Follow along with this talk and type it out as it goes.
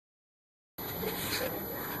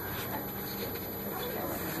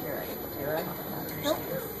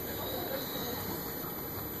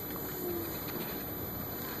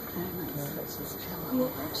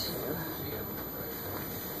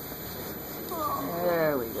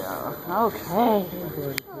There we go. Okay.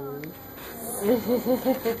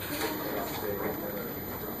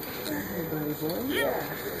 Yeah.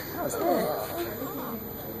 How's that?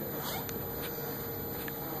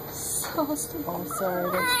 So stupid. Oh, sorry.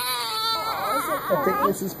 I think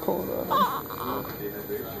this is pulled on him.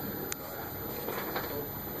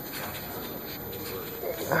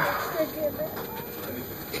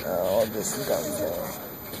 Oh, this is gonna go.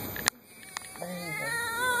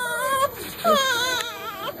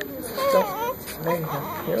 Don't. There you go.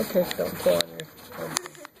 You're okay. Don't pull on your.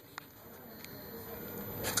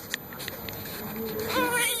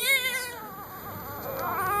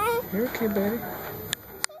 You're okay, baby.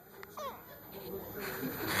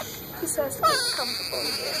 He says it's comfortable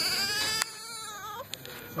here.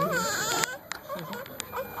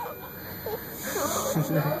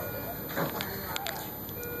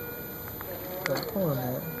 Don't pull on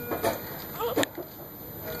that.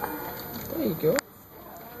 There you go.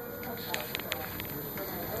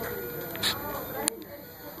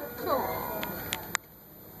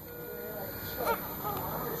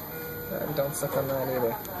 Don't suck on that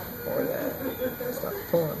either. Or that. Stop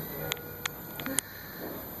pulling.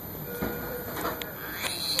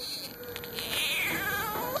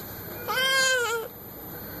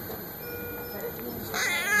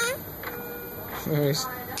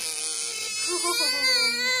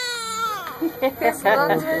 His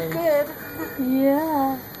lungs are good.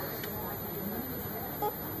 Yeah.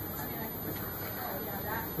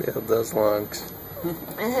 Build those lungs.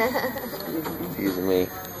 Excuse me.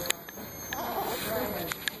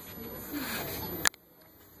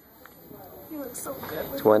 You look so good.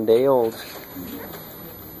 It's 1 day old.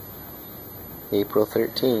 April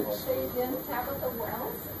 13th.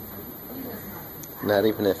 Not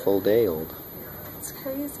even a full day old. It's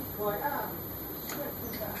crazy.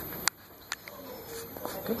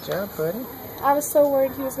 good job, buddy. I was so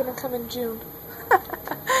worried he was going to come in June.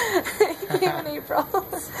 He came in April. Oh.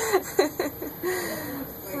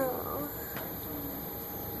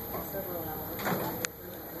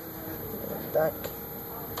 Duck.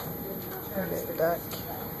 Okay, duck.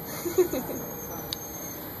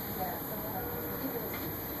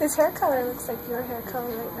 His hair color looks like your hair color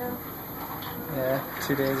right now. Yeah,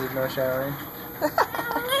 2 days of no showering.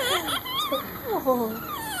 Oh.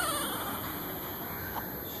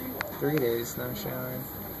 3 days no showering.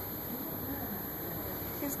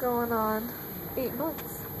 He's going on 8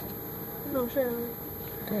 months. No showering.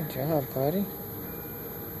 Good job, buddy.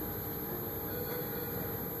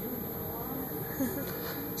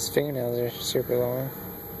 His fingernails are super long.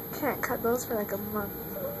 Can't cut those for like a month.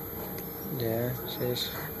 Yeah, sheesh.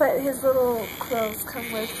 But his little clothes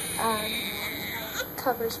come with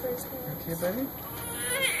covers for his hands. Okay, buddy?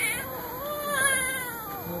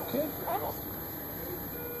 Okay.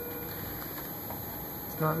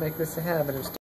 Let's not make this a habit of